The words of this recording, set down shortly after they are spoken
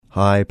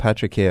Hi,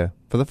 Patrick here.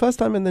 For the first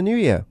time in the new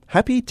year,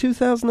 happy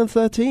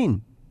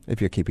 2013, if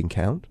you're keeping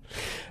count.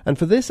 And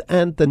for this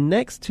and the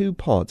next two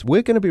pods,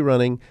 we're going to be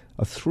running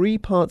a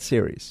 3-part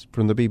series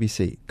from the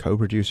BBC,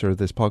 co-producer of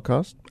this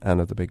podcast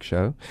and of The Big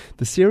Show.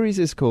 The series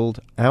is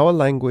called Our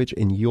Language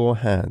in Your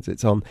Hands.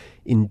 It's on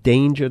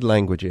endangered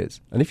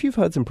languages. And if you've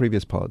heard some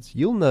previous pods,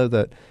 you'll know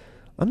that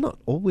I'm not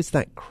always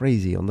that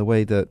crazy on the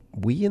way that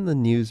we in the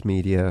news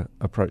media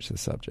approach the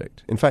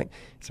subject. In fact,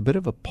 it's a bit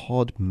of a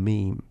pod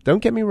meme.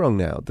 Don't get me wrong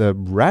now. The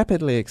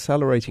rapidly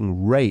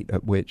accelerating rate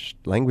at which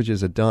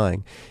languages are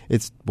dying,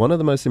 it's one of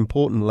the most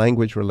important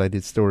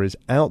language-related stories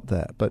out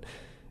there. But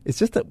it's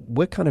just that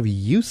we're kind of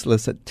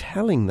useless at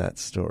telling that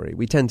story.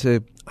 We tend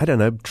to,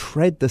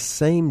 tread the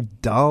same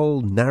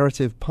dull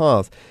narrative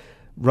path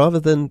rather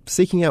than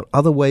seeking out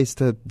other ways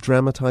to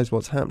dramatize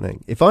what's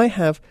happening. If I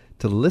have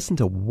to listen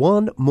to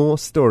one more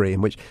story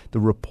in which the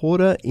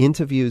reporter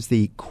interviews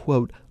the,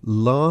 quote,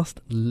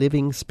 last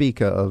living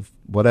speaker of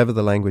whatever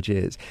the language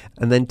is,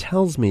 and then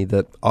tells me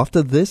that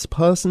after this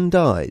person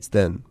dies,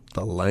 then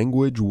the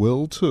language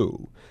will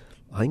too,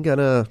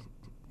 it'll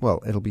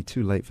be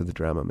too late for the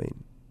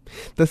Dramamine.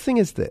 The thing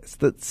is this,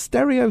 that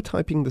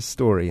stereotyping the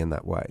story in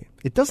that way,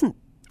 it doesn't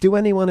do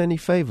anyone any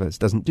favors,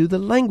 doesn't do the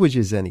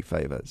languages any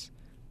favors.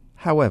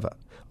 However,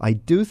 I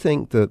do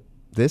think that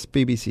this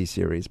BBC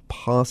series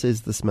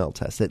passes the smell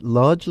test. It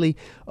largely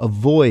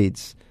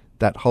avoids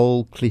that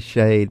whole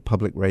cliched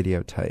public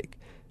radio take,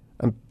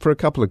 and for a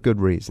couple of good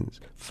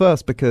reasons.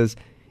 First, because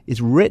it's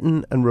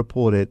written and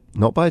reported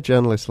not by a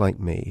journalist like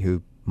me,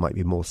 who might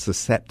be more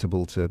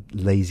susceptible to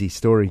lazy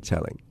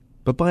storytelling,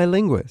 but by a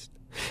linguist.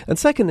 And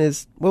second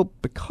is,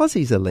 because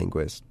he's a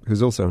linguist,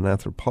 who's also an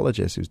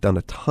anthropologist, who's done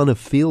a ton of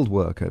field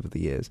work over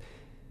the years,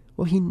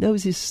 he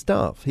knows his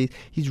stuff.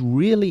 He's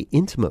really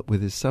intimate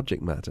with his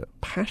subject matter,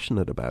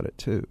 passionate about it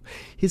too.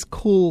 His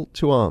call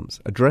to arms,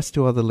 addressed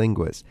to other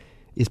linguists,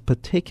 is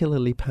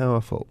particularly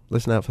powerful.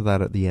 Listen out for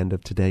that at the end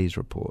of today's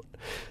report.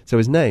 So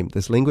his name,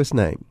 this linguist's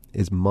name,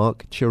 is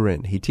Mark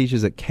Turin. He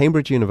teaches at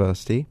Cambridge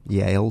University,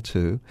 Yale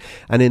too,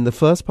 and in the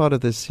first part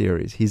of this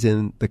series, he's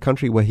in the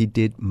country where he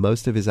did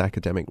most of his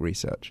academic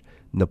research,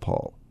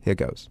 Nepal. Here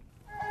goes.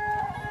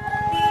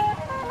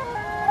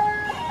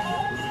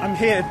 I'm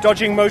here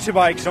dodging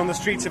motorbikes on the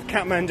streets of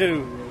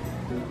Kathmandu.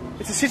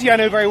 It's a city I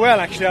know very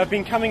well, actually. I've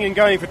been coming and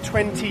going for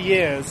 20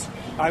 years.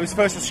 I was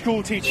first a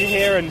school teacher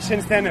here, and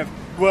since then have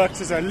worked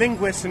as a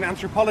linguist and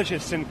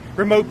anthropologist in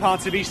remote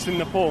parts of eastern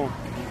Nepal.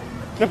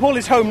 Nepal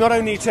is home not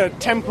only to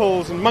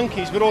temples and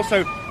monkeys, but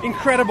also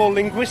incredible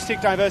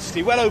linguistic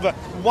diversity. Well over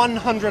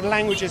 100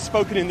 languages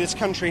spoken in this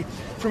country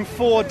from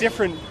 4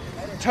 different,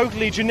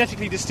 totally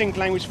genetically distinct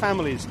language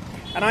families.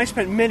 And I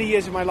spent many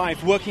years of my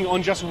life working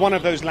on just one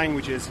of those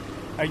languages,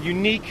 a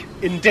unique,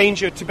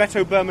 endangered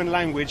Tibeto-Burman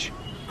language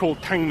called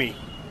Tangmi.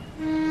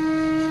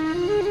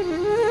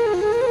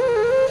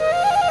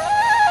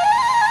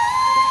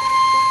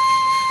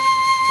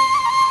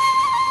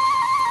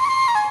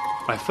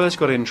 I first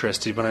got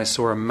interested when I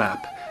saw a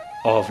map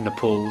of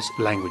Nepal's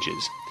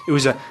languages. It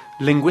was a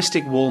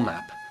linguistic wall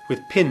map with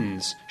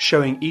pins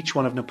showing each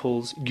one of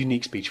Nepal's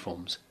unique speech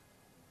forms.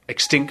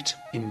 Extinct,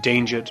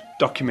 endangered,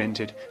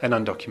 documented, and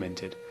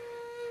undocumented.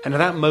 And at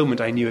that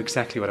moment I knew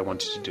exactly what I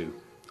wanted to do.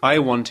 I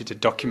wanted to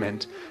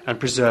document and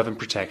preserve and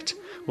protect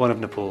one of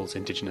Nepal's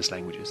indigenous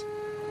languages.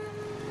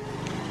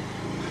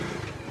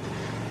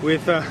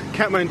 With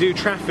Kathmandu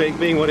traffic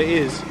being what it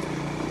is,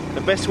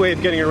 the best way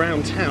of getting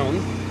around town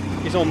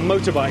is on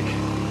motorbike.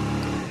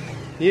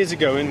 Years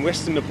ago in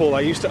western Nepal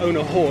I used to own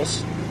a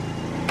horse,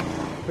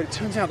 but it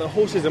turns out that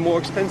horses are more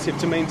expensive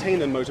to maintain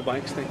than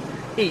motorbikes. They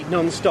eat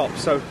non-stop,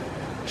 so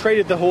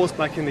traded the horse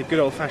like in the good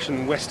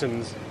old-fashioned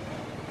westerns.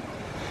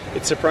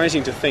 It's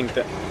surprising to think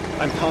that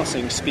I'm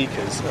passing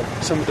speakers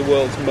of some of the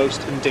world's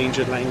most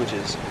endangered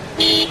languages.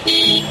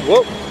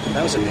 Whoa,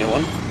 that was a near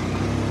one.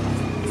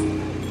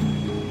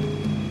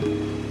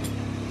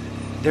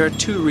 There are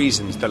 2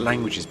 reasons that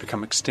languages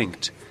become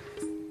extinct.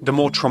 The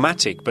more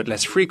traumatic but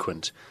less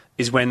frequent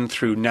is when,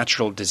 through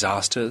natural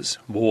disasters,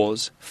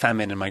 wars,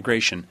 famine and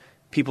migration,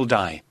 people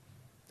die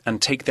and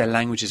take their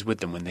languages with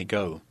them when they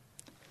go.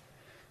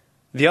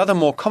 The other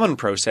more common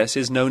process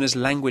is known as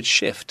language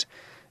shift,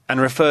 and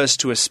refers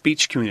to a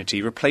speech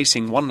community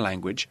replacing one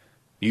language,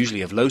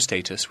 usually of low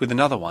status, with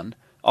another one,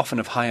 often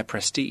of higher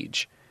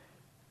prestige.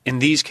 In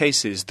these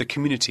cases, the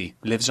community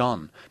lives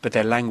on, but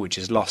their language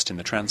is lost in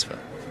the transfer.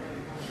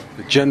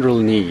 The general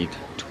need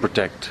to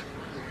protect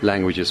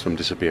languages from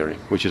disappearing,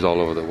 which is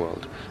all over the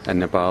world. And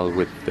Nepal,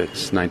 with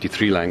its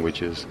 93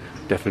 languages,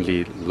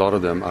 definitely a lot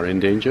of them are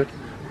endangered.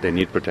 They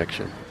need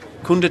protection.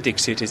 Kunda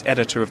Dixit is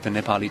editor of the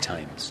Nepali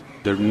Times.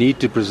 The need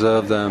to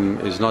preserve them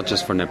is not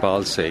just for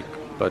Nepal's sake,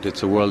 but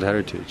it's a world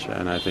heritage.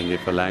 And I think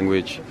if a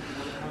language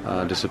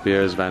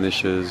disappears,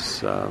 vanishes,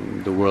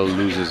 the world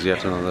loses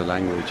yet another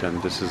language.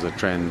 And this is a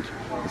trend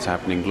that's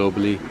happening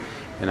globally.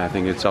 And I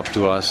think it's up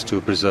to us to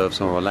preserve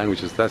some of our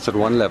languages. That's at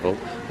one level.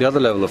 The other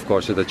level, of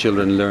course, is that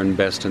children learn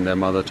best in their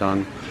mother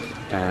tongue.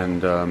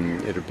 And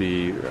it would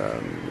be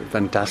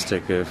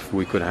fantastic if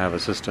we could have a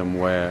system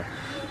where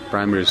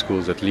primary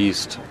schools at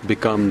least,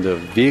 become the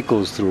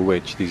vehicles through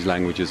which these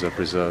languages are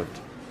preserved.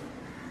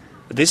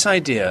 This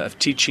idea of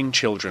teaching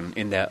children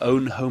in their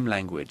own home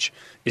language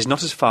is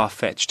not as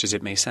far-fetched as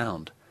it may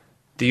sound.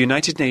 The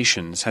United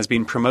Nations has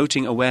been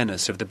promoting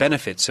awareness of the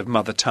benefits of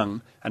mother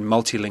tongue and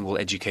multilingual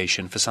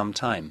education for some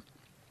time.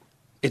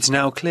 It's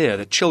now clear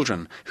that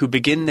children who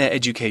begin their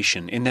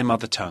education in their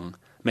mother tongue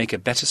make a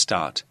better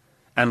start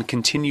and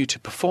continue to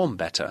perform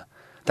better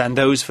than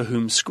those for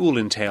whom school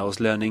entails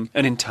learning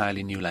an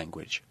entirely new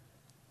language.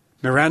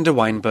 Miranda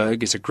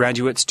Weinberg is a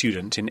graduate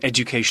student in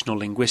educational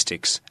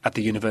linguistics at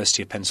the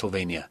University of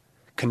Pennsylvania,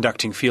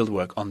 conducting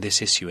fieldwork on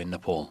this issue in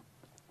Nepal.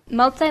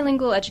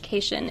 Multilingual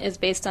education is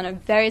based on a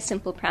very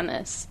simple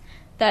premise.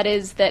 That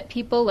is that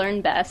people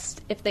learn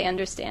best if they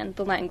understand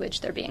the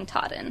language they're being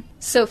taught in.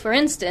 So, for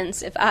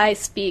instance, if I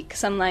speak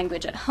some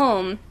language at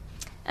home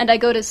and I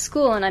go to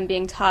school and I'm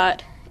being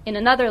taught in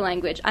another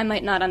language, I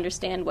might not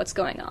understand what's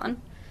going on.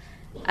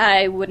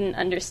 I wouldn't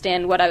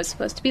understand what I was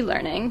supposed to be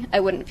learning. I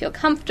wouldn't feel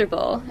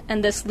comfortable.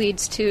 And this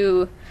leads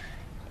to,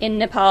 in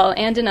Nepal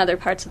and in other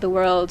parts of the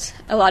world,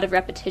 a lot of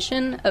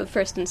repetition of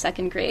first and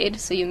second grade.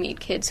 So you meet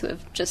kids who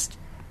have just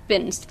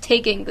been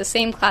taking the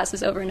same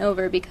classes over and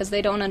over because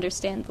they don't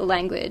understand the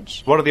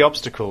language. What are the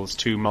obstacles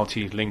to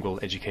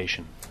multilingual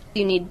education?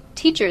 You need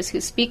teachers who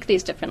speak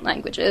these different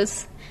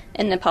languages.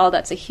 In Nepal,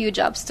 that's a huge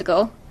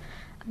obstacle.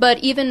 But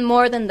even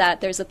more than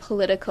that, there's a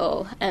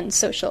political and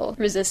social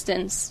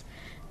resistance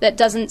that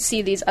doesn't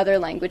see these other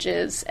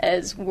languages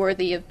as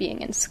worthy of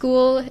being in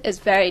school, is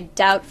very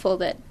doubtful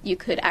that you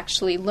could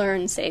actually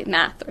learn, say,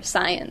 math or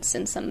science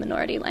in some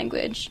minority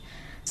language.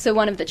 So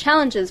one of the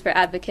challenges for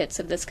advocates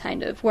of this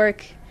kind of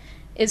work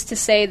is to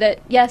say that,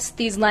 yes,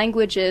 these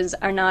languages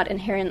are not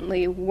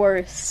inherently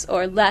worse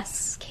or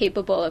less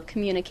capable of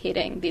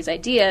communicating these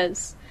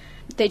ideas.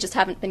 They just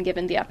haven't been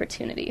given the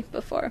opportunity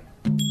before.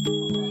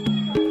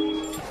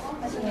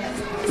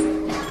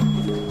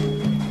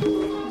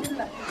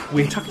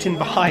 We're tucked in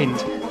behind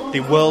the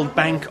World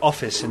Bank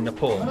office in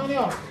Nepal,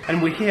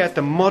 and we're here at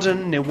the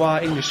modern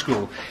Newa English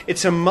School.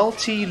 It's a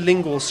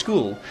multilingual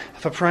school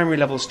for primary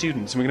level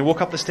students, and we're going to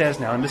walk up the stairs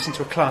now and listen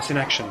to a class in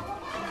action.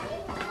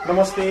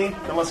 Namaste,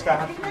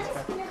 namaskar.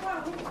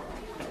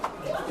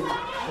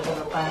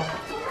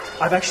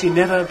 I've actually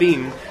never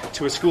been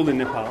to a school in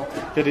Nepal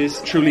that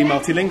is truly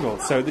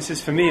multilingual, so this is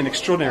for me an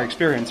extraordinary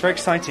experience, very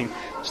exciting.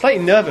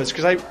 Slightly nervous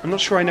because I'm not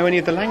sure I know any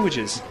of the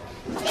languages.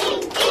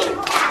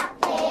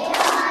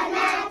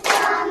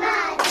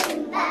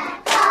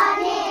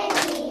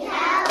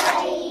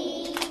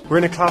 We're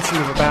in a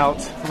classroom of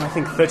about, I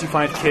think,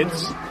 35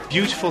 kids.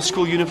 Beautiful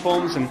school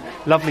uniforms and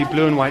lovely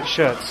blue and white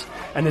shirts.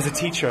 And there's a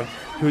teacher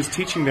who is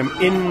teaching them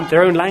in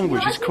their own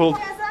language. It's called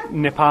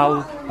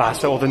Nepal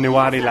Bhasa, or the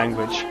Newari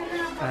language.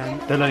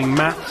 And they're learning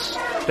maths,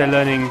 they're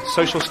learning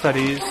social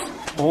studies,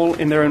 all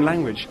in their own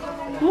language.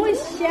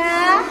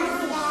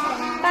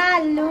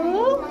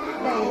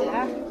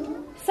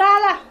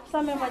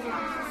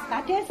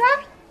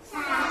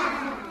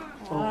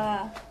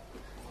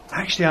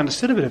 I actually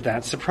understood a bit of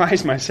that,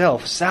 surprised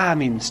myself. Sa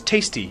means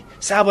tasty.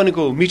 Sa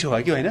bhaneko mito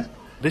bhagyo haina?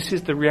 This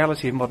is the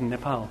reality of modern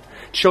Nepal.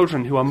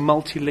 Children who are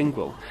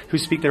multilingual, who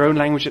speak their own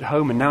language at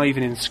home and now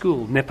even in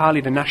school,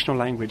 Nepali the national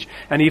language,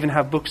 and even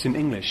have books in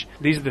English.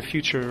 These are the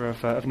future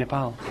of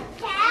Nepal.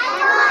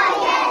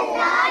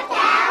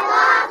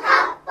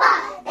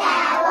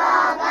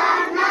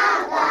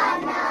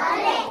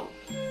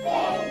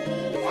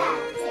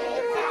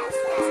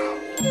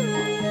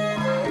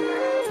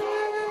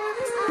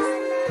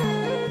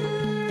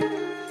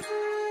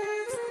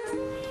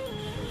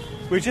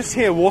 We're just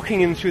here walking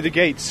in through the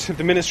gates of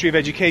the Ministry of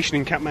Education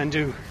in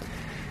Kathmandu.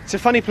 It's a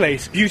funny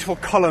place, beautiful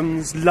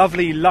columns,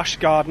 lovely lush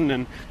garden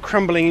and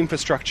crumbling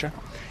infrastructure.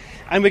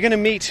 And we're going to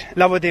meet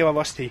Lawadeva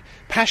Vasti,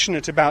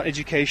 passionate about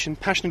education,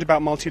 passionate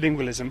about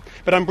multilingualism.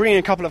 But I'm bringing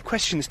a couple of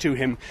questions to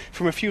him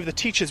from a few of the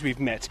teachers we've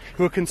met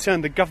who are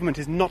concerned the government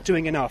is not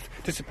doing enough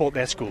to support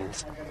their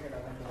schools.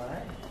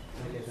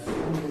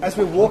 As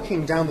we're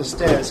walking down the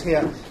stairs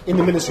here in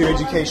the Ministry of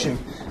Education,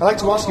 I'd like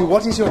to ask you,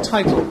 what is your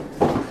title?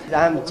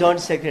 I'm Joint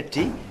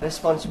Secretary,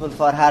 responsible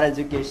for higher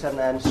education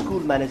and school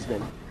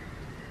management.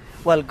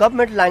 Well,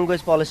 government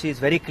language policy is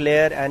very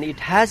clear, and it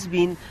has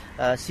been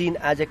seen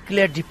as a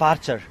clear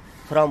departure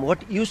from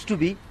what used to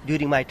be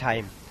during my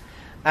time.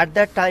 At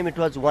that time, it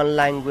was one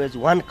language,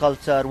 one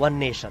culture, one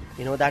nation.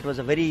 That was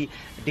a very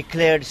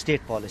declared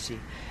state policy.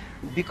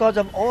 Because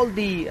of all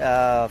the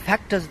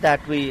factors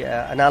that we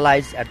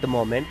analyze at the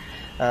moment,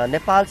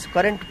 Nepal's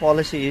current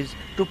policy is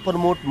to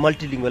promote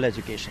multilingual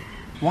education.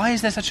 Why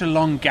is there such a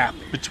long gap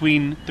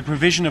between the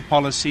provision of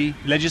policy,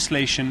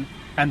 legislation,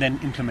 and then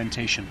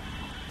implementation?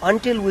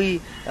 Until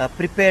we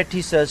prepare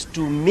teachers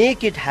to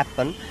make it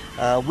happen,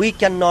 we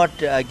cannot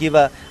give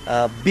a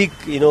big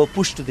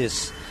push to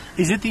this.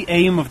 Is it the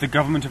aim of the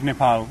government of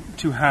Nepal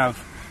to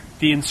have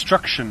the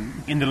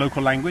instruction in the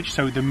local language,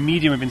 so the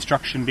medium of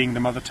instruction being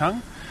the mother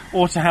tongue,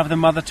 or to have the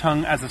mother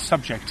tongue as a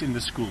subject in the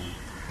school?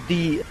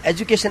 The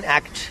Education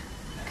Act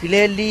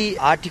clearly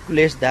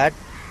articulates that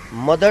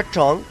mother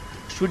tongue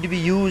should be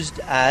used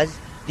as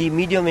the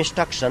medium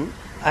instruction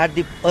at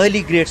the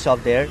early grades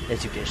of their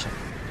education.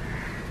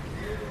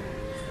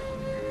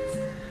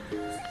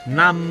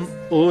 Nam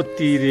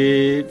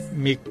otire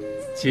mik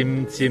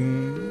chim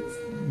chim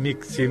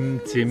mik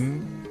chim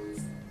chim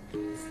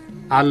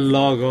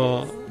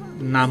allogo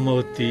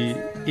namoti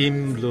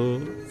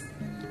imlo.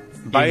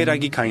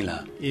 Bairagi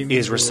Kaila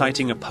is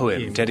reciting a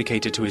poem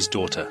dedicated to his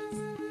daughter.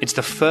 It's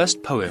the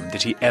first poem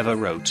that he ever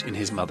wrote in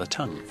his mother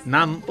tongue.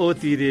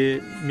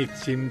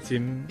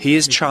 He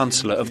is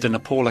Chancellor of the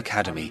Nepal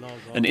Academy,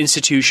 an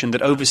institution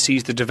that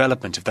oversees the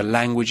development of the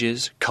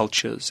languages,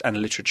 cultures and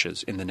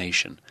literatures in the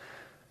nation.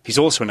 He's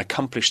also an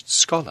accomplished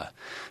scholar,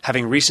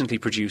 having recently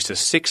produced a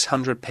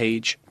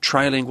 600-page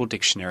trilingual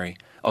dictionary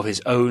of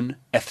his own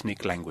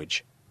ethnic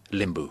language,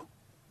 Limbu.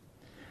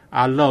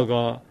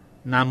 Allogo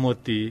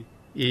namoti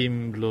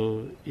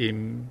imlo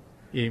im.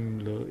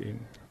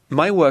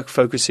 My work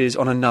focuses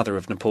on another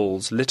of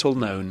Nepal's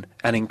little-known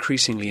and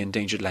increasingly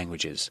endangered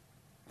languages,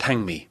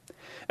 Thangmi,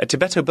 a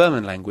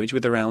Tibeto-Burman language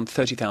with around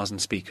 30,000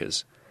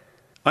 speakers.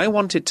 I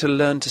wanted to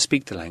learn to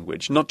speak the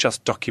language, not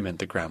just document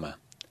the grammar.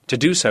 To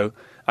do so,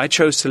 I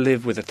chose to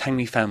live with a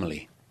Thangmi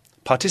family,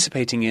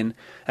 participating in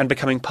and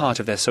becoming part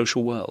of their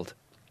social world.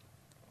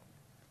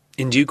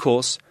 In due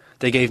course,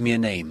 they gave me a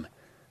name,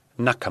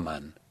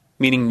 Nakaman,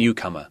 meaning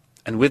newcomer,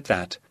 and with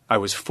that, I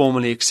was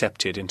formally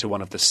accepted into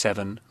one of the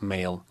 7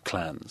 male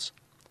clans.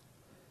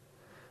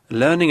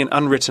 Learning an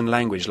unwritten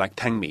language like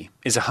Thangmi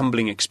is a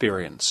humbling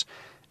experience.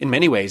 In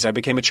many ways, I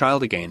became a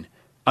child again,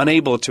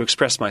 unable to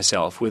express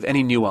myself with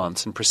any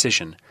nuance and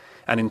precision,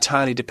 and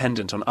entirely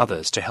dependent on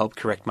others to help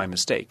correct my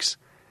mistakes.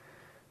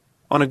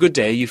 On a good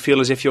day, you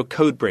feel as if you're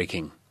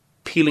code-breaking,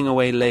 peeling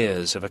away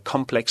layers of a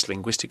complex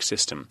linguistic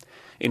system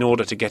in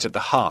order to get at the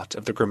heart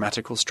of the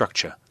grammatical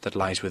structure that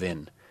lies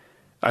within.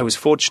 I was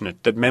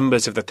fortunate that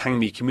members of the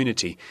Thangmi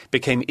community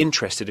became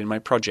interested in my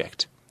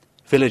project.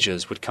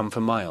 Villagers would come for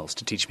miles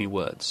to teach me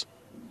words.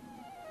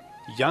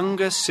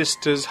 Younger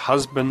sister's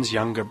husband's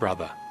younger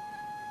brother.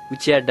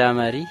 Uchiya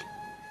damari.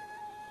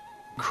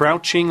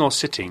 Crouching or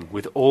sitting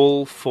with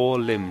all 4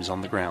 limbs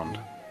on the ground.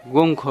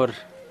 Gongkhor.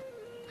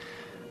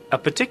 A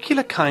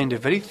particular kind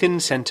of very thin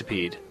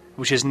centipede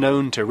which is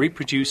known to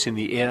reproduce in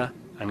the ear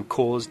and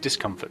cause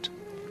discomfort.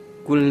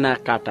 Kulna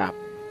katap.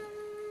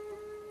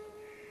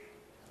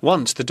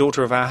 Once the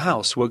daughter of our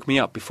house woke me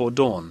up before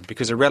dawn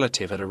because a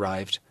relative had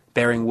arrived,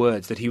 bearing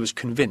words that he was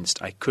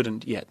convinced I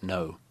couldn't yet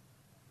know.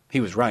 He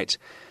was right.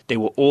 They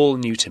were all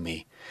new to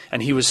me,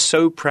 and he was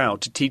so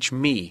proud to teach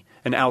me,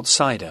 an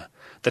outsider,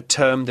 the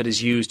term that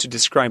is used to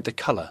describe the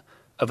colour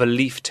of a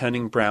leaf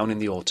turning brown in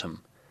the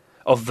autumn,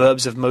 of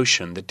verbs of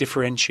motion that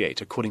differentiate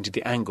according to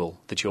the angle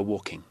that you're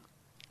walking.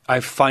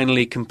 I've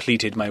finally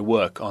completed my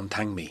work on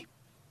Thangmi.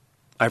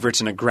 I've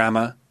written a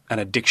grammar and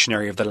a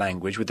dictionary of the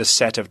language with a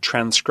set of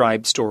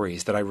transcribed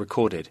stories that I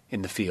recorded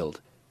in the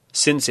field.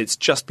 Since it's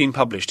just been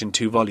published in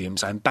 2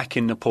 volumes, I'm back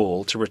in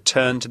Nepal to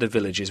return to the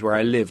villages where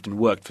I lived and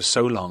worked for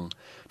so long,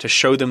 to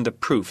show them the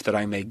proof that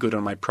I made good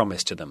on my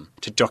promise to them,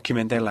 to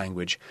document their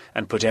language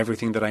and put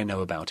everything that I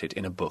know about it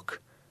in a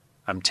book.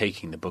 I'm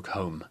taking the book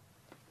home.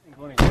 Good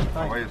morning. Hi.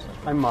 How are you, sir?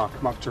 I'm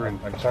Mark Turin.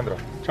 I'm Chandra.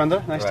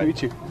 Chandra, nice to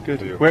meet you.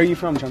 Good. Where are you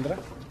from, Chandra?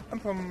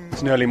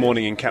 It's an early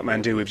morning in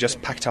Kathmandu. We've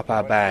just packed up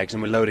our bags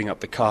and we're loading up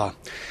the car.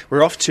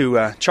 We're off to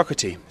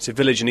Chokoti. It's a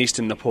village in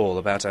eastern Nepal,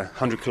 about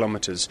 100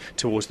 kilometres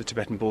towards the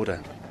Tibetan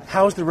border.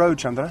 How's the road,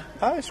 Chandra?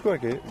 It's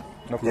okay.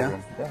 No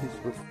problem. Yeah, it's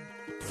good.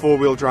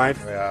 4-wheel drive?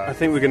 Yeah. I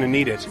think we're going to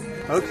need it.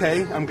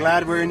 Okay, I'm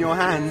glad we're in your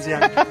hands,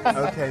 yeah.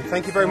 Okay,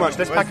 thank you very much.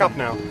 Let's pack up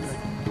now.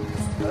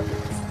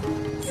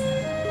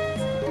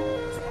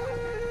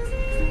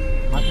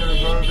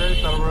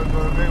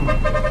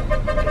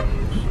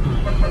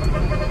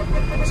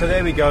 So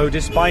there we go.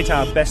 Despite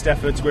our best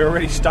efforts, we're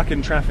already stuck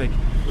in traffic.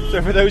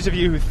 So for those of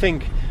you who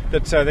think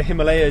that the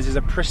Himalayas is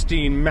a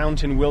pristine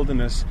mountain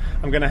wilderness,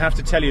 I'm going to have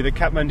to tell you that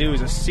Kathmandu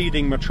is a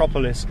seething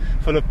metropolis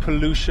full of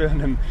pollution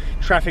and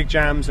traffic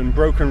jams and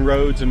broken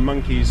roads and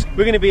monkeys.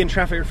 We're going to be in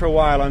traffic for a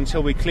while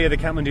until we clear the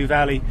Kathmandu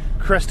Valley,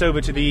 crest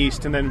over to the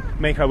east and then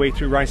make our way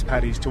through rice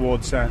paddies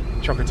towards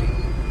Chokoti.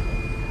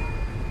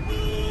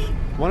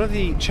 One of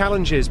the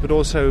challenges but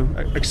also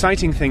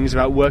exciting things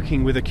about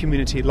working with a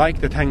community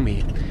like the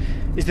Thangmi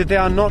is that they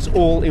are not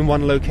all in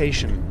one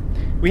location.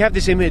 We have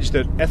this image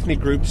that ethnic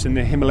groups in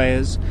the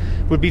Himalayas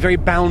would be very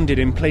bounded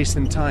in place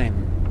and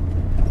time.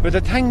 But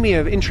the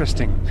Thangmi are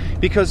interesting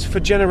because for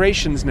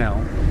generations now,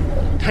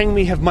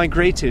 Thangmi have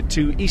migrated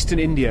to eastern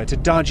India, to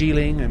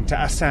Darjeeling and to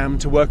Assam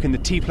to work in the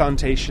tea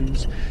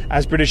plantations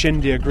as British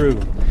India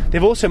grew.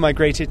 They've also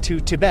migrated to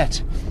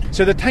Tibet.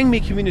 So the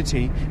Thangmi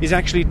community is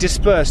actually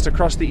dispersed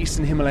across the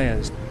eastern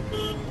Himalayas.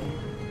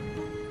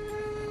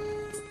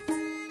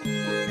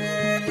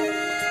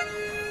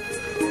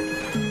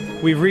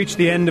 We've reached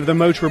the end of the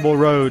motorable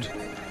road,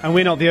 and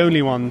we're not the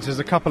only ones. There's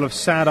a couple of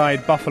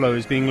sad-eyed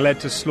buffaloes being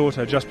led to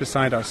slaughter just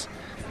beside us.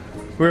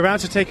 We're about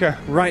to take a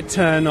right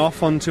turn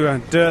off onto a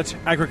dirt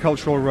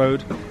agricultural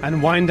road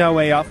and wind our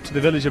way up to the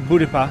village of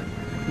Budipa,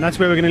 and that's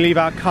where we're going to leave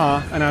our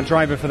car and our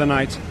driver for the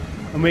night,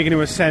 and we're going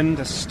to ascend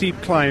a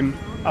steep climb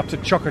up to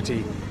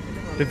Chokoti.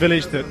 the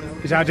village that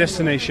is our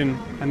destination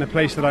and the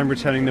place that I'm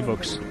returning the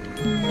books.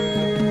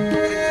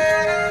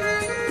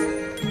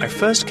 I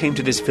first came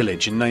to this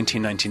village in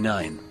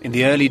 1999, in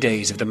the early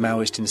days of the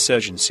Maoist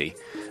insurgency,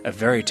 a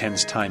very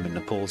tense time in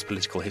Nepal's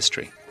political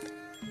history.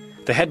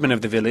 The headman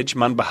of the village,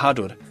 Man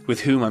Bahadur,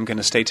 with whom I'm going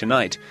to stay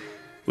tonight,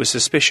 was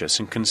suspicious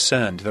and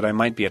concerned that I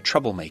might be a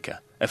troublemaker,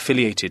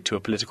 affiliated to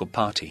a political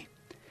party.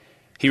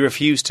 He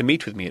refused to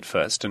meet with me at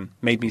first and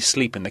made me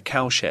sleep in the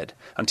cowshed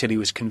until he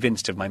was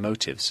convinced of my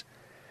motives.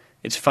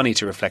 It's funny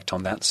to reflect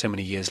on that so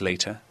many years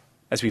later,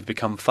 as we've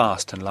become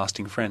fast and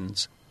lasting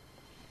friends.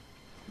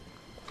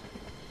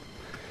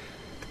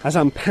 As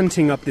I'm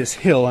panting up this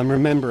hill, I'm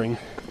remembering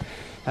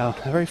a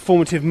very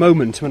formative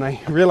moment when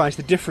I realised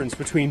the difference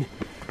between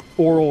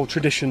oral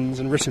traditions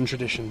and written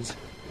traditions.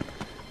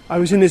 I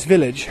was in this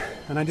village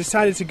and I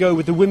decided to go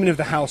with the women of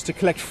the house to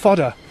collect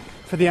fodder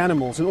for the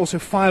animals and also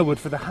firewood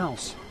for the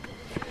house.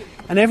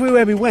 And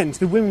everywhere we went,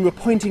 the women were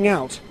pointing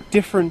out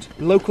different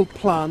local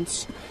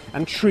plants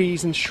and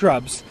trees and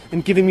shrubs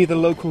and giving me the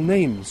local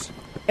names.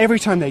 Every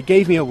time they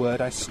gave me a word,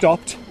 I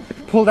stopped,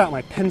 pulled out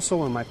my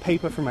pencil and my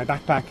paper from my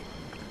backpack,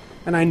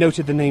 and I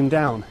noted the name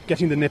down,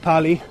 getting the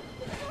Nepali,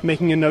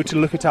 making a note to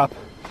look it up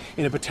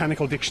in a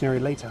botanical dictionary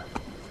later.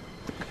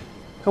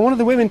 And one of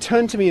the women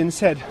turned to me and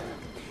said,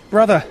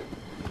 "Brother,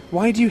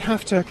 why do you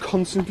have to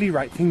constantly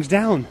write things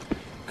down?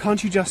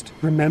 Can't you just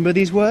remember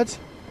these words?"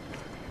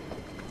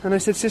 And I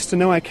said, "Sister,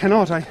 no, I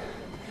cannot. I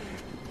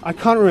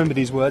can't remember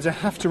these words. I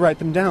have to write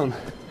them down."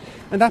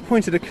 At that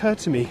point it occurred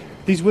to me,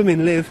 these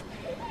women live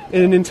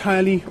in an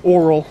entirely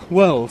oral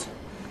world.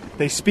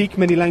 They speak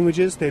many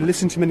languages, they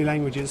listen to many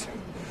languages,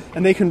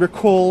 and they can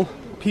recall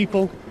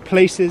people,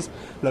 places,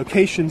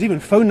 locations,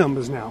 even phone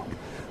numbers now,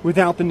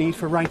 without the need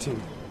for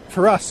writing.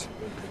 For us,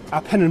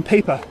 our pen and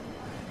paper,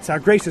 it's our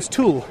greatest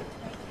tool.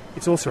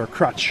 It's also a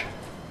crutch.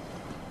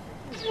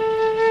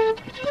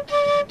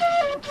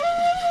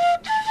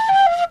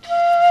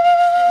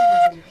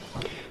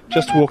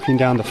 Just walking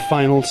down the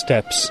final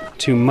steps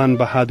to Man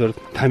Bahadur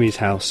Thami's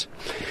house.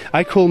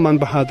 I call Man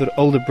Bahadur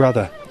older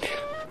brother.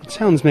 It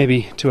sounds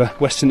maybe to a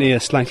Western ear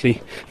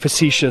slightly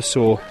facetious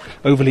or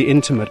overly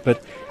intimate,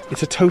 but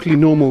it's a totally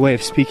normal way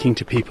of speaking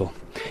to people.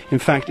 In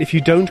fact, if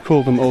you don't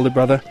call them older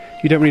brother,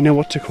 you don't really know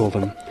what to call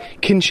them.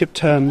 Kinship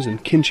terms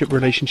and kinship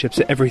relationships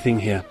are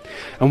everything here.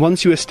 And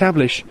once you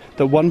establish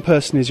that one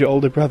person is your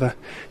older brother,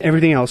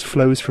 everything else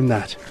flows from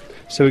that.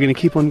 So we're going to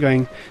keep on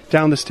going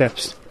down the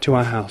steps to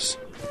our house.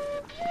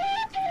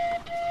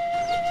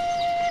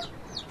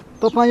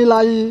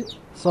 तपाईलाई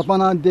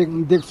सपना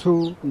देख्छु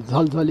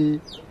झलझली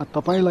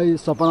तपाईलाई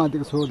सपना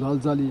देख्छु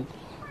झलझली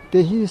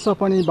त्यही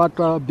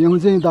सपनीबाट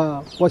बिउजिँदा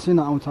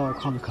पसिना आउँछ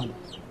खलखल.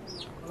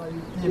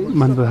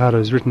 Man Bahadur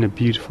has written a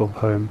beautiful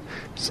poem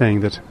saying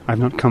that I've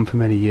not come for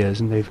many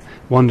years and they've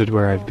wondered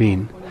where I've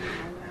been.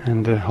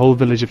 And the whole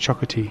village of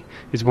Chokoti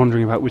is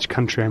wondering about which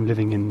country I'm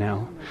living in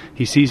now.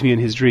 He sees me in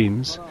his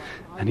dreams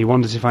and he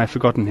wonders if I've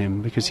forgotten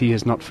him because he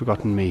has not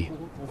forgotten me.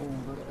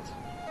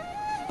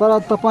 तर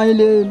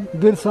तपाईले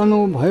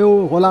बिर्सनु भयो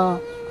होला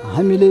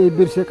हामीले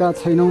बिर्सेका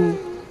छैनौं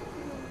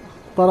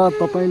तर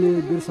तपाईले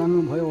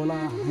बिर्सनु भयो होला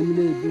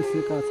हामीले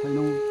बिर्सेका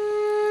छैनौं.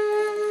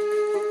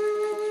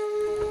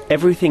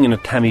 Everything in a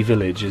Thami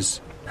village is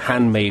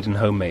handmade and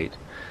homemade,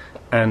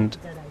 and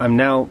I'm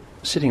now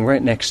sitting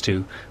right next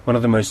to one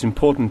of the most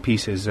important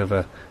pieces of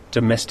a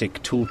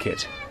domestic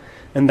toolkit,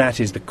 and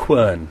that is the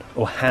quern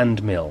or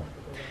hand mill.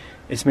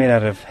 It's made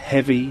out of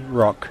heavy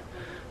rock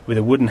with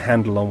a wooden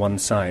handle on one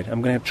side.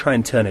 I'm going to try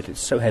and turn it.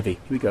 It's so heavy.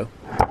 Here we go.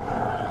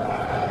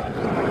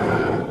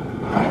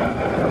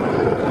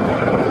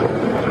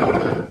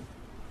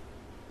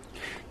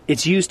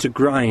 It's used to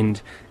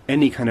grind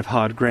any kind of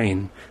hard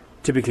grain,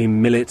 typically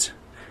millet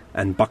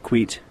and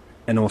buckwheat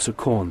and also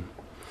corn.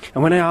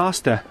 And when I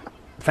asked the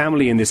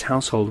family in this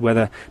household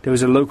whether there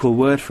was a local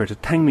word for it, a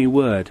Thangmi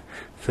word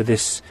for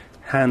this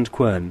hand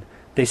quern,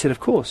 they said, of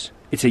course,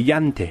 it's a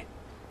yante.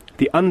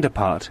 The under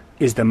part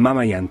is the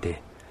mama yante,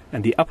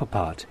 and the upper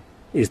part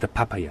is the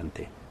papa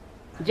yante.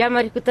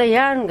 Jamari kuta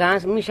yan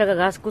gas mishaga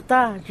gas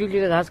kuta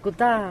chuli gas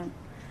kuta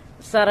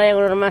saray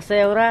or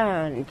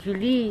masayura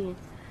chuli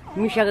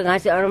mishaga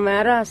gas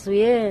armara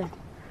suye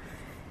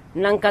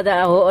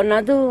nankada ho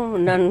onadu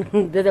nan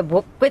de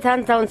boppe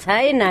tan taun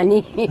sai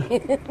nani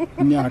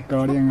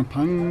nyakaring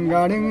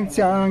phangaring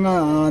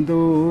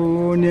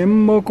changadu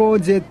nemmoko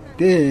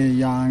jette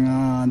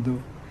yangadu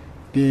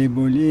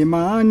Pebuli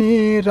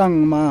mani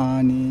rang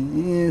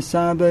mani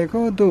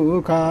sadeko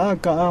dukha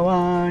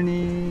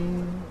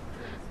kawani.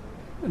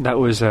 That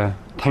was a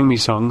Thangmi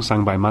song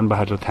sung by Man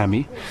Bahadur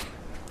Thami,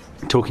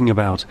 talking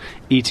about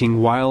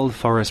eating wild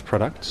forest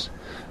products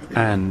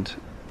and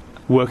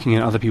working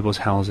in other people's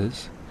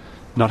houses,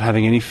 not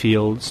having any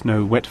fields,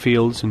 no wet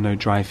fields and no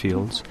dry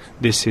fields.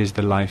 This is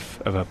the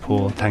life of a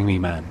poor Thangmi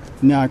man.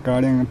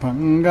 Nyakaring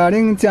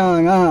phangaring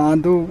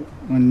changadu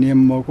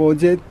nemmoko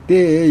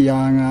jette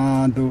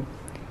yangadu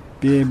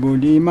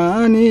Pebuli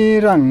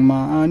mani rang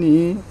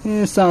mani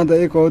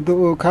sadeko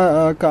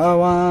dukha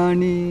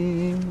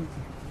kawani.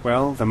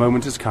 Well, the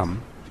moment has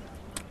come.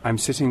 I'm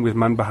sitting with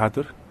Man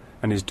Bahadur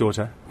and his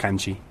daughter,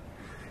 Kanchi,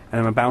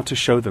 and I'm about to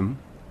show them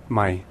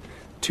my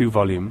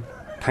 2-volume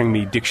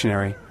Thangmi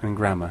dictionary and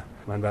grammar.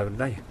 I'm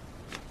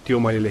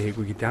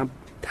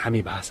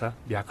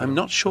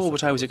not sure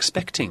what I was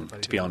expecting,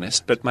 to be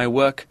honest, but my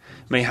work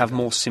may have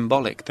more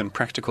symbolic than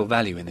practical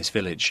value in this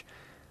village.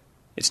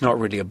 It's not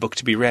really a book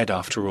to be read,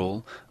 after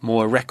all,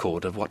 more a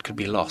record of what could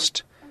be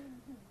lost.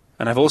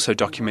 And I've also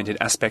documented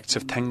aspects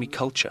of Thangmi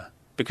culture,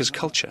 because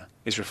culture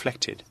is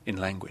reflected in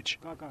language.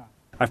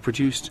 I've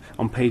produced,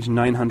 on page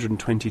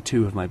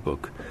 922 of my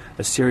book,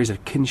 a series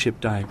of kinship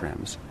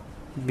diagrams.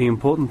 The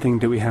important thing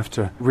that we have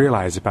to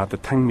realize about the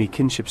Thangmi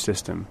kinship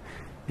system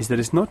is that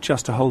it's not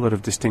just a whole lot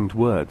of distinct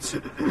words,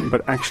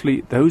 but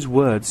actually those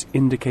words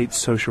indicate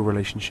social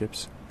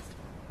relationships.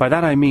 By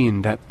that I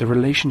mean that the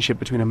relationship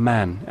between a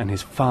man and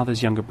his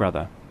father's younger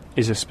brother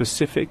is a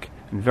specific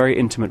and very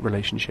intimate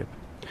relationship.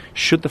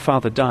 Should the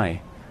father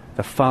die,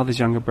 the father's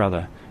younger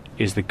brother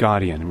is the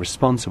guardian and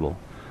responsible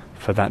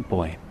for that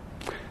boy.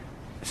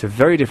 It's a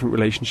very different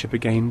relationship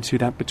again to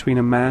that between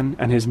a man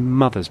and his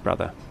mother's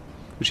brother,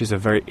 which is a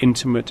very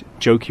intimate,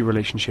 jokey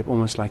relationship,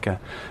 almost like an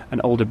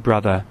older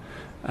brother.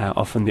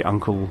 Often that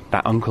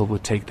uncle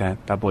would take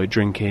that boy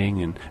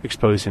drinking and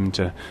expose him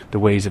to the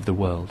ways of the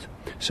world.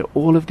 So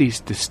all of these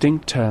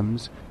distinct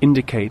terms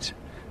indicate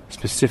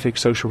specific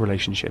social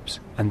relationships,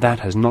 and that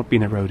has not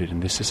been eroded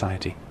in this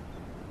society.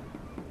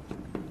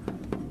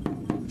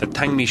 The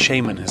Thangmi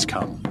shaman has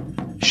come.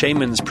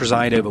 Shamans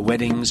preside over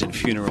weddings and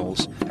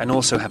funerals and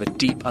also have a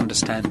deep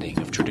understanding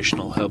of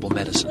traditional herbal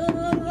medicine.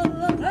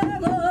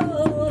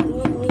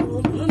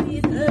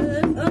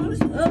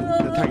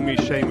 The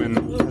Thangmi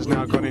shaman has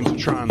now gone into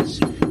trance.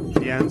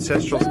 The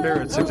ancestral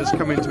spirits have just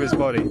come into his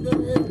body,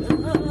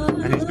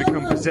 and he's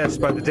become possessed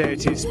by the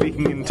deities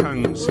speaking in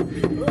tongues,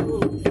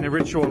 in a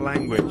ritual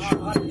language.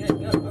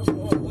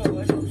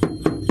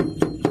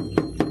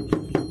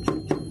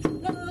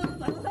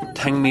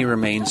 Thangmi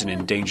remains an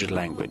endangered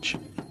language.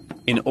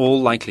 In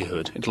all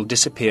likelihood, it'll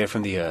disappear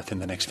from the earth in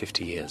the next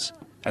 50 years,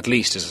 at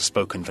least as a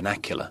spoken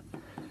vernacular.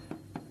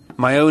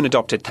 My own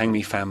adopted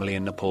Thangmi family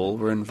in Nepal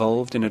were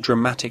involved in a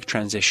dramatic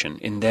transition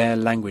in their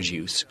language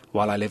use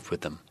while I lived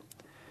with them.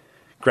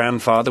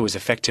 Grandfather was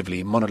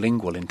effectively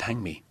monolingual in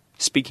Thangmi,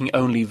 speaking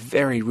only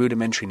very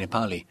rudimentary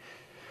Nepali,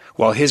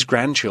 while his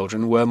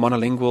grandchildren were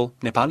monolingual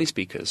Nepali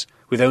speakers,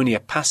 with only a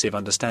passive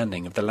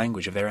understanding of the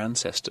language of their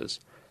ancestors.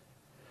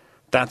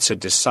 That's a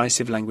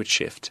decisive language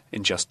shift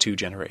in just 2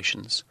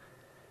 generations.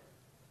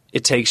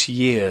 It takes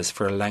years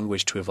for a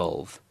language to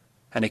evolve,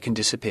 and it can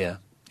disappear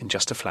in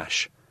just a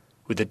flash,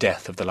 with the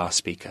death of the last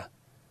speaker.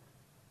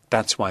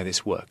 That's why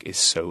this work is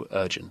so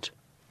urgent.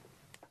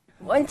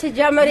 But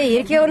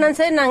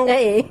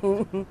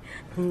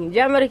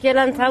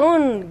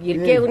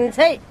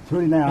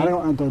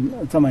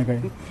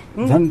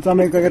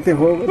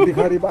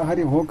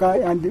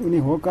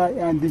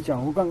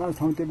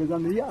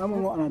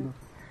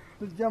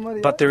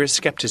there is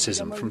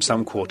skepticism from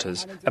some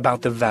quarters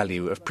about the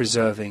value of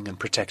preserving and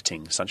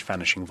protecting such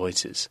vanishing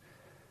voices.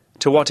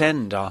 To what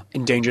end are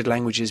endangered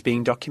languages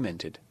being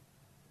documented?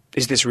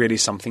 Is this really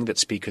something that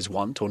speakers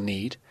want or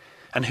need?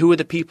 And who are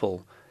the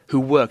people who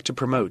work to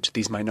promote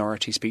these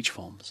minority speech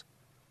forms?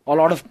 A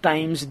lot of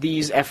times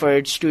these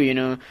efforts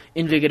to,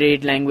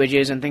 invigorate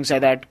languages and things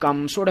like that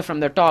come sort of from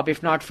the top,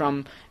 if not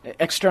from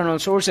external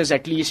sources,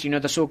 at least,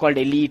 the so-called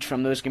elite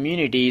from those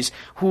communities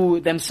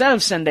who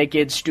themselves send their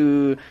kids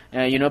to,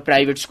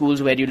 private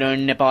schools where you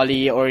learn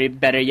Nepali or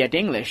better yet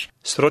English.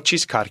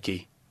 Srochis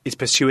Karki is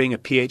pursuing a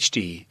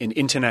PhD in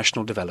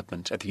international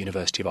development at the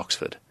University of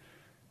Oxford.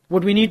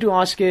 What we need to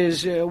ask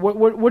is,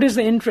 what is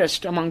the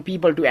interest among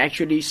people to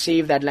actually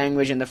save that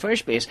language in the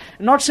first place?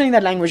 I'm not saying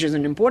that language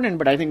isn't important,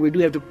 but I think we do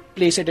have to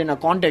place it in a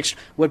context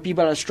where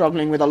people are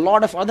struggling with a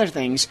lot of other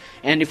things.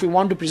 And if we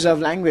want to preserve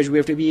language, we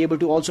have to be able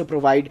to also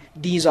provide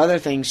these other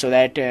things so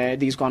that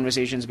these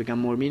conversations become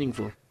more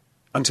meaningful.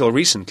 Until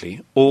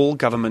recently, all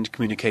government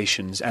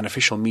communications and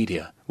official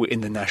media were in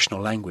the national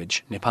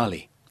language,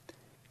 Nepali.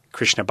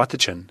 Krishna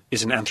Bhattachan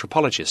is an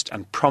anthropologist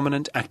and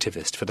prominent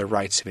activist for the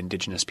rights of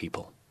indigenous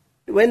people.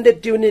 When they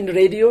tune in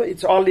radio,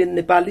 it's all in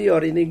Nepali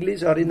or in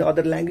English or in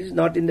other languages,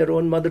 not in their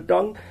own mother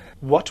tongue.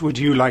 What would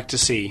you like to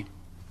see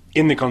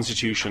in the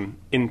Constitution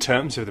in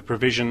terms of the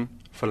provision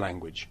for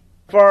language?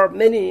 For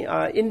many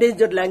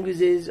endangered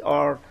languages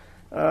or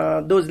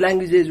those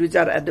languages which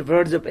are at the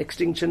verge of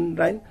extinction,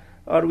 right,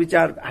 or which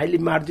are highly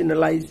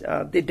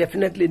marginalized, they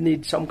definitely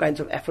need some kinds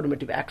of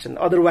affirmative action.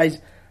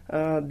 Otherwise,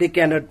 they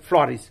cannot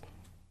flourish.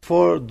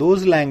 For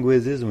those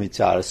languages which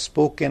are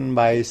spoken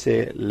by,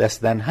 say, less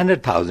than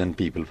 100,000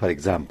 people, for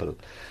example,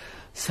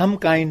 some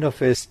kind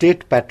of a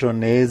state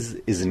patronage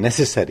is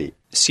necessary.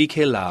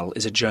 C.K. Lal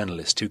is a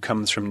journalist who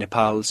comes from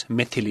Nepal's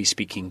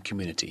Methili-speaking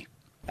community.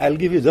 I'll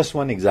give you just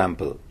one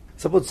example.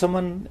 Suppose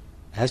someone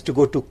has to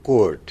go to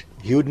court.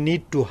 He would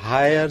need to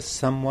hire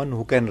someone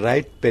who can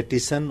write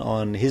petition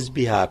on his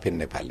behalf in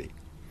Nepali.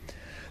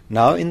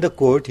 Now in the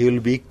court he will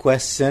be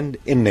questioned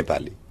in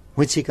Nepali,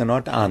 which he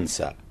cannot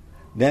answer.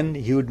 Then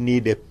he would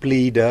need a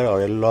pleader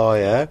or a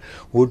lawyer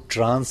who would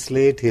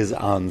translate his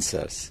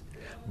answers.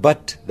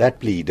 but that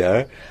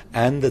pleader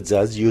and the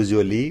judge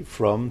usually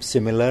from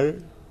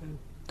similar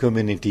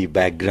community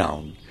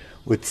background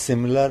with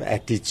similar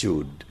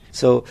attitude.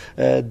 So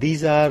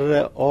these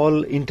are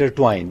all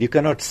intertwined. You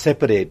cannot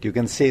separate. You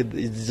can say,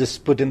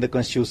 just put in the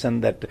constitution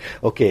that,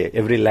 okay,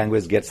 every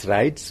language gets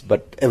rights,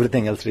 but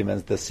everything else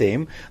remains the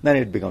same. Then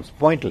it becomes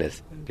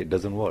pointless. It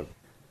doesn't work.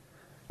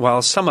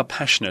 While some are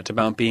passionate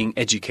about being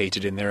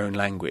educated in their own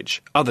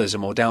language, others are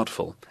more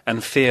doubtful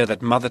and fear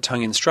that mother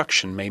tongue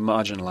instruction may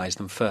marginalise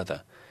them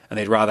further, and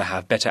they'd rather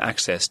have better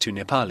access to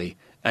Nepali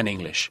and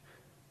English.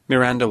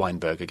 Miranda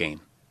Weinberg again.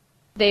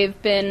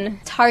 They've been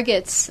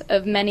targets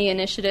of many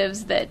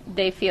initiatives that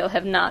they feel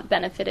have not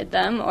benefited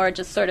them or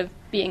just sort of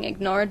being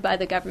ignored by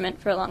the government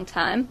for a long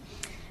time.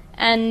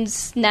 And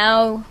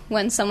now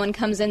when someone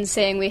comes in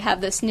saying, we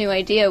have this new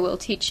idea, we'll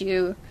teach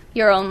you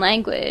your own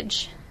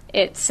language,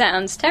 it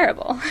sounds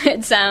terrible.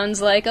 It sounds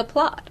like a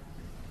plot.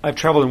 I've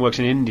travelled and worked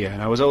in India,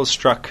 and I was always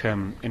struck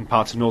in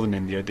parts of northern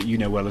India that you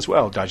know well as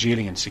well,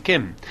 Darjeeling and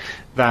Sikkim,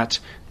 that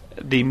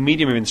the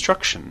medium of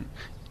instruction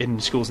in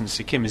schools in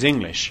Sikkim is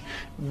English,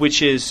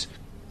 which is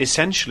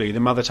essentially the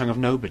mother tongue of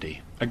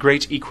nobody, a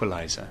great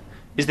equalizer.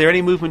 Is there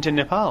any movement in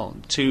Nepal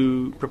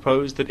to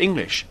propose that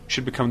English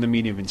should become the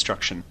medium of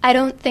instruction? I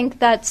don't think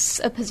that's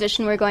a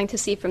position we're going to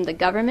see from the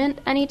government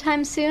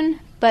anytime soon,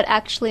 but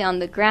actually on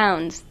the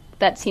ground,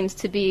 that seems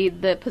to be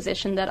the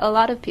position that a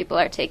lot of people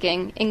are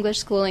taking. English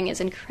schooling is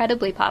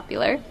incredibly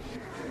popular.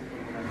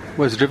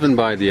 Well, it's driven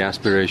by the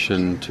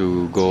aspiration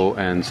to go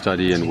and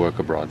study and work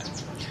abroad.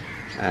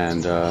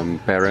 And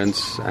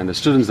parents and the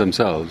students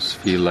themselves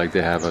feel like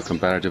they have a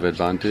comparative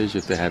advantage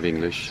if they have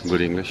English, good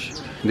English.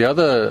 The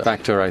other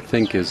factor, I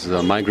think, is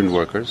migrant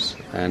workers.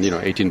 And,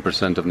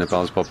 18% of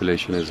Nepal's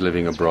population is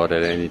living abroad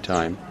at any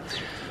time.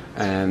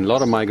 And a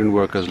lot of migrant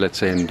workers, let's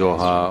say in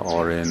Doha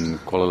or in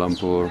Kuala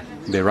Lumpur,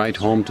 they write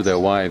home to their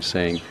wives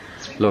saying,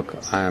 look,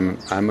 I'm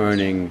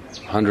earning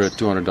 $100,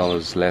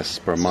 $200 less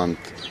per month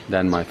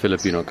than my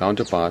Filipino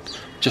counterpart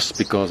just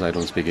because I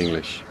don't speak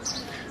English.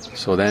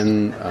 So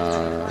then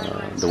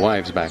the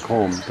wives back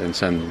home then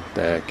send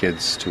their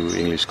kids to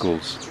English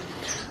schools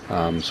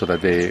so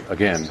that they,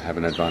 again, have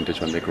an advantage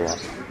when they grow up.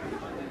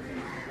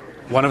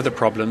 One of the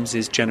problems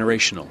is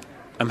generational.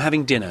 I'm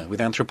having dinner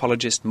with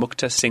anthropologist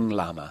Mukta Singh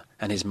Lama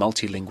and his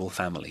multilingual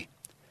family.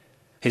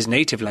 His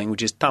native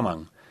language is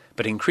Tamang,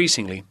 but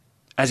increasingly,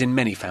 as in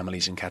many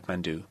families in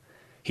Kathmandu,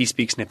 he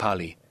speaks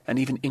Nepali and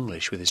even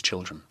English with his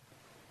children.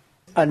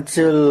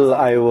 Until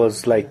I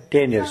was like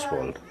 10 years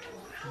old,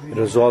 it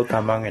was all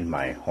Tamang in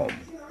my home.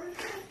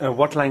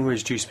 What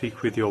language do you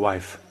speak with your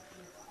wife?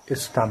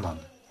 It's Tamang.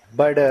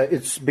 But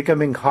it's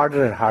becoming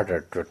harder and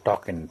harder to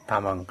talk in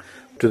Tamang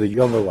to the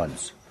younger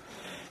ones.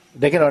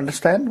 They can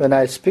understand when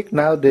I speak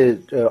now. They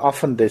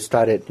often they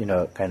started,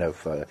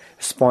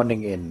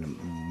 responding in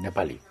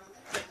Nepali.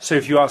 So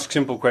if you ask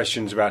simple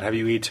questions about have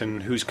you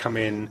eaten, who's come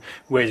in,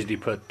 where did he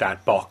put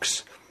that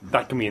box,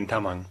 that can be in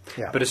Tamang.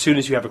 Yeah. But as soon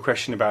as you have a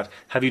question about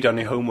have you done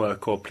your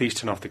homework or please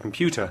turn off the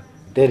computer,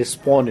 they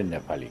respond in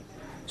Nepali.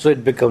 So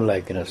it becomes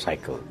like in a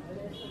cycle.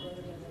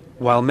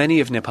 While many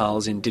of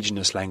Nepal's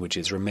indigenous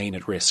languages remain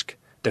at risk,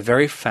 the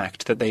very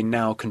fact that they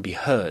now can be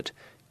heard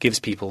gives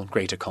people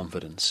greater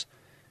confidence.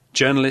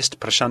 Journalist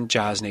Prashant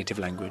Jha's native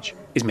language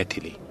is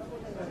Methili.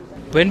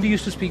 When we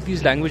used to speak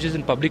these languages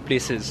in public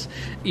places,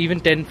 even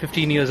 10,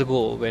 15 years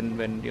ago,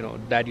 when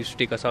Dad used to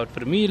take us out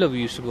for a meal or we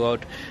used to go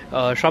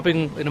out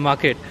shopping in a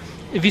market,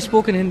 if we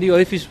spoke in Hindi or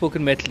if we spoke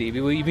in Methili, we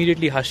were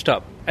immediately hushed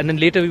up. And then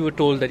later we were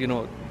told that,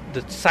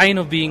 the sign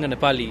of being a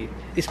Nepali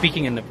is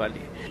speaking in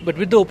Nepali. But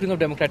with the opening of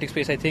democratic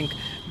space, I think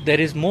there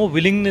is more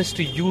willingness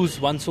to use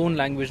one's own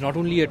language, not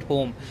only at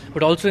home,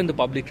 but also in the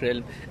public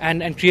realm,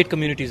 and create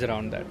communities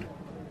around that.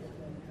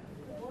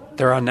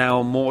 There are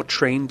now more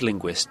trained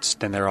linguists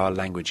than there are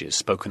languages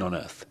spoken on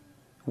Earth.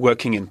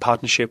 Working in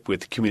partnership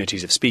with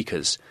communities of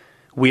speakers,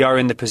 we are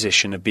in the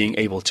position of being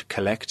able to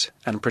collect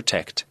and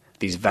protect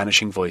these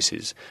vanishing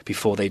voices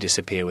before they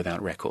disappear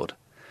without record.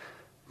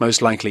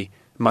 Most likely,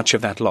 much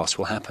of that loss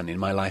will happen in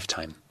my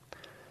lifetime.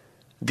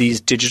 These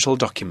digital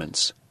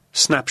documents,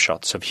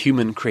 snapshots of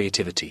human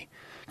creativity,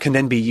 can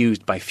then be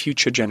used by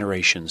future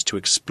generations to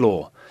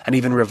explore and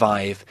even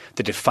revive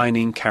the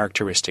defining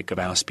characteristic of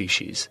our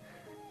species,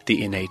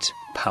 the innate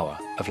power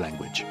of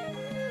language.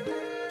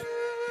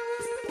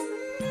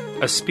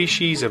 A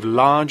species of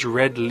large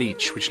red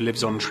leech which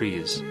lives on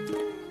trees.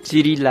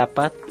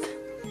 Chirilapat.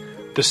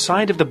 The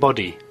side of the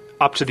body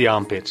up to the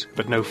armpit,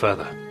 but no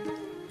further.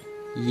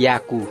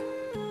 Yaku.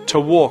 To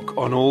walk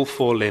on all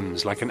four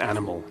limbs like an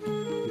animal.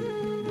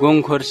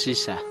 Gongkhor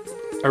sisa.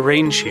 A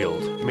rain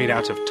shield made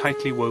out of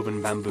tightly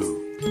woven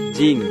bamboo.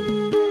 Jing.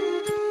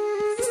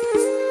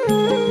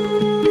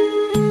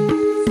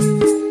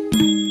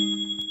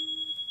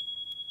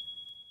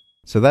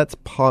 So that's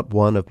part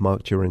one of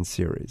Mark Turin's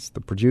series.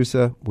 The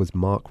producer was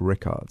Mark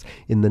Rickards.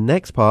 In the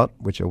next part,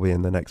 which will be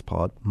in the next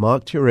part,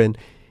 Mark Turin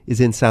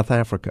is in South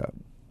Africa,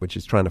 which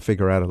is trying to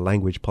figure out a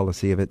language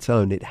policy of its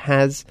own. It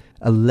has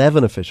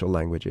 11 official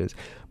languages,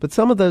 but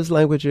some of those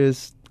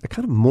languages are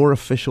kind of more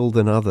official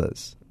than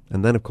others.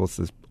 And then, of course,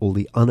 there's all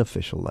the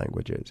unofficial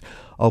languages.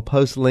 I'll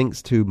post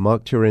links to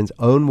Mark Turin's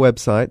own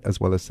website as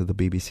well as to the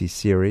BBC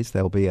series.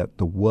 They'll be at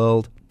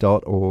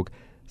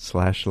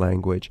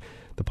theworld.org/language.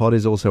 The pod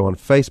is also on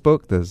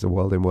Facebook. There's a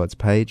World in Words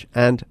page.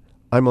 And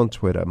I'm on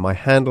Twitter. My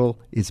handle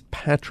is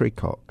Patrick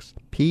Cox.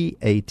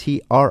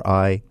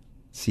 Patricox.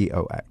 See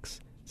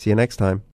you next time.